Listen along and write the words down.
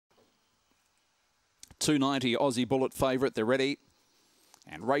290 Aussie Bullet favourite. They're ready.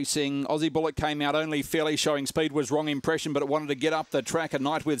 And racing, Aussie Bullet came out only fairly showing speed was wrong impression, but it wanted to get up the track. And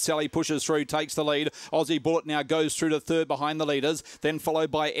Night with Sally pushes through, takes the lead. Aussie Bullet now goes through to third behind the leaders, then followed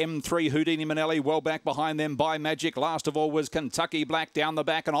by M3 Houdini Manelli, well back behind them by Magic. Last of all was Kentucky Black down the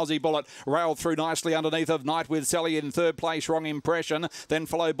back, and Aussie Bullet railed through nicely underneath of Night with Sally in third place, wrong impression. Then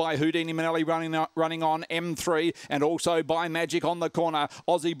followed by Houdini Manelli running on M3, and also by Magic on the corner.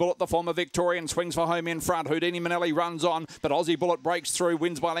 Aussie Bullet, the former Victorian, swings for home in front. Houdini Manelli runs on, but Aussie Bullet breaks through,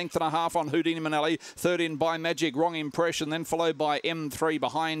 wins by length and a half on Houdini Manelli. Third in by Magic, wrong impression. Then followed by M3.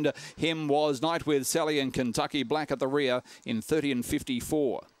 Behind him was Night with Sally and Kentucky Black at the rear in 30 and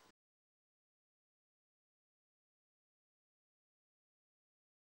 54.